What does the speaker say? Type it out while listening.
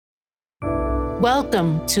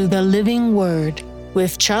Welcome to the Living Word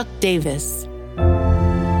with Chuck Davis.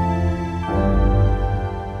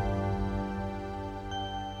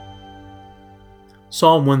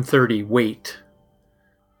 Psalm 130, Wait.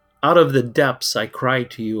 Out of the depths I cry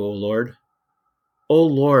to you, O Lord. O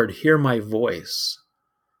Lord, hear my voice.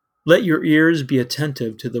 Let your ears be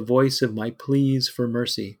attentive to the voice of my pleas for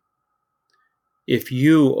mercy. If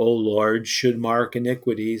you, O Lord, should mark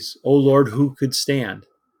iniquities, O Lord, who could stand?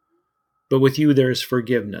 But with you there is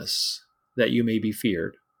forgiveness, that you may be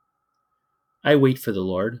feared. I wait for the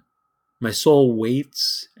Lord. My soul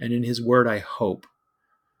waits, and in his word I hope.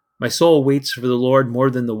 My soul waits for the Lord more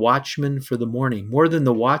than the watchman for the morning, more than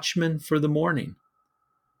the watchman for the morning.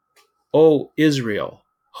 O Israel,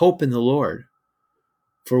 hope in the Lord.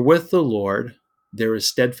 For with the Lord there is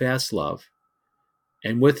steadfast love,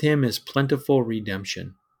 and with him is plentiful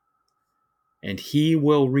redemption. And he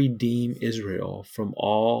will redeem Israel from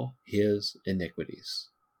all his iniquities.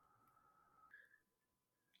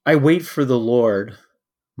 I wait for the Lord.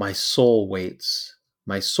 My soul waits.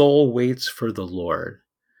 My soul waits for the Lord.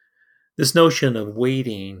 This notion of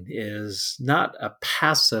waiting is not a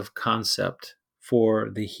passive concept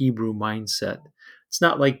for the Hebrew mindset. It's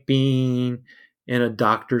not like being in a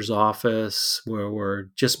doctor's office where we're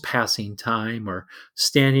just passing time or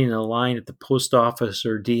standing in a line at the post office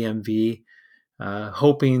or DMV,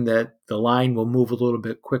 hoping that the line will move a little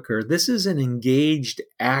bit quicker. This is an engaged,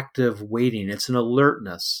 active waiting. It's an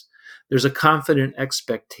alertness. There's a confident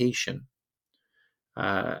expectation.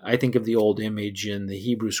 I think of the old image in the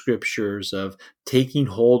Hebrew scriptures of taking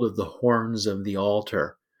hold of the horns of the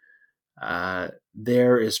altar.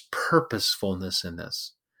 There is purposefulness in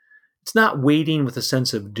this. It's not waiting with a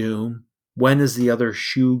sense of doom. When is the other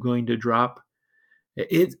shoe going to drop?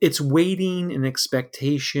 It's waiting in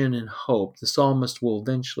expectation and hope. The psalmist will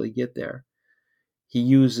eventually get there. He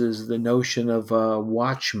uses the notion of a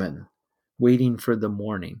watchman waiting for the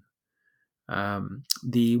morning.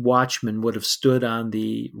 The watchman would have stood on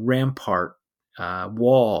the rampart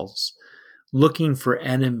walls looking for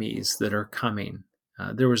enemies that are coming.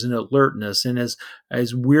 There was an alertness, and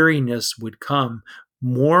as weariness would come,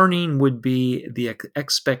 morning would be the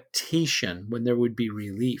expectation when there would be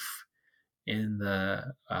relief in the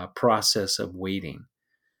process of waiting.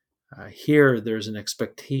 Here, there's an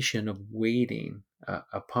expectation of waiting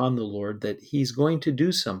upon the Lord that he's going to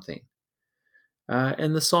do something.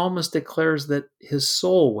 And the psalmist declares that his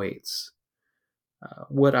soul waits.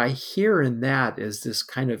 What I hear in that is this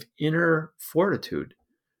kind of inner fortitude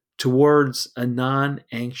towards a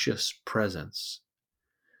non-anxious presence.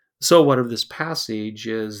 So what of this passage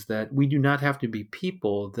is that we do not have to be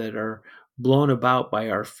people that are blown about by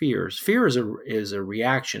our fears. Fear is a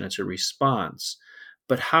reaction, it's a response.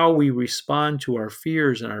 But how we respond to our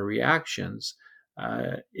fears and our reactions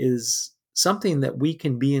is something that we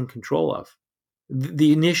can be in control of.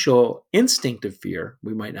 The initial instinct of fear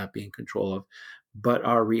we might not be in control of, but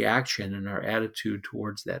our reaction and our attitude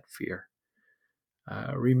towards that fear.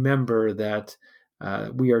 Remember that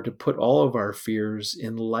we are to put all of our fears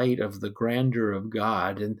in light of the grandeur of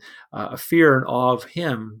God, and a fear and awe of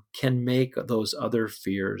him can make those other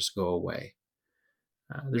fears go away.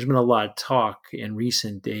 There's been a lot of talk in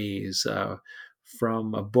recent days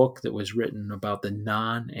from a book that was written about the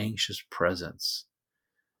non-anxious presence.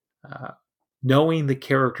 Knowing the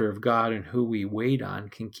character of God and who we wait on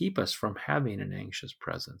can keep us from having an anxious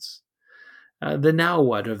presence. The now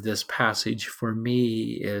what of this passage for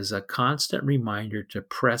me is a constant reminder to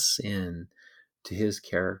press in to his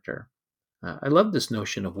character. I love this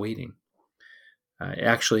notion of waiting.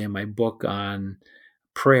 Actually, in my book on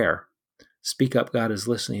prayer, Speak Up, God is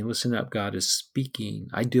Listening, Listen Up, God is Speaking,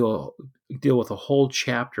 I deal with a whole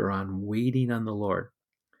chapter on waiting on the Lord.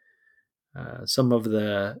 Some of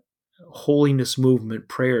the holiness movement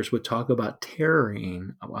prayers would talk about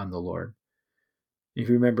tarrying on the Lord. If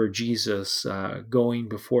you remember Jesus going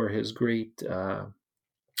before his great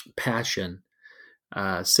passion,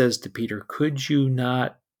 says to Peter, could you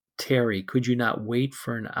not tarry? Could you not wait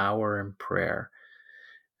for an hour in prayer?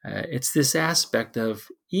 It's this aspect of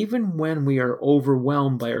even when we are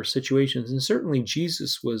overwhelmed by our situations, and certainly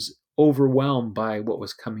Jesus was overwhelmed by what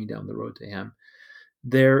was coming down the road to him,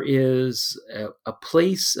 there is a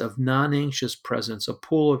place of non-anxious presence, a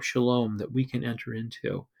pool of shalom that we can enter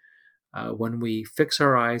into when we fix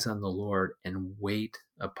our eyes on the Lord and wait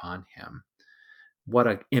upon him. What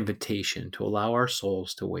an invitation to allow our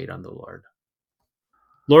souls to wait on the Lord.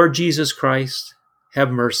 Lord Jesus Christ, have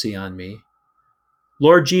mercy on me.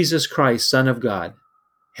 Lord Jesus Christ, Son of God,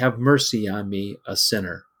 have mercy on me, a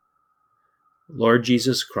sinner. Lord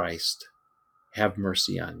Jesus Christ, have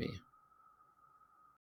mercy on me.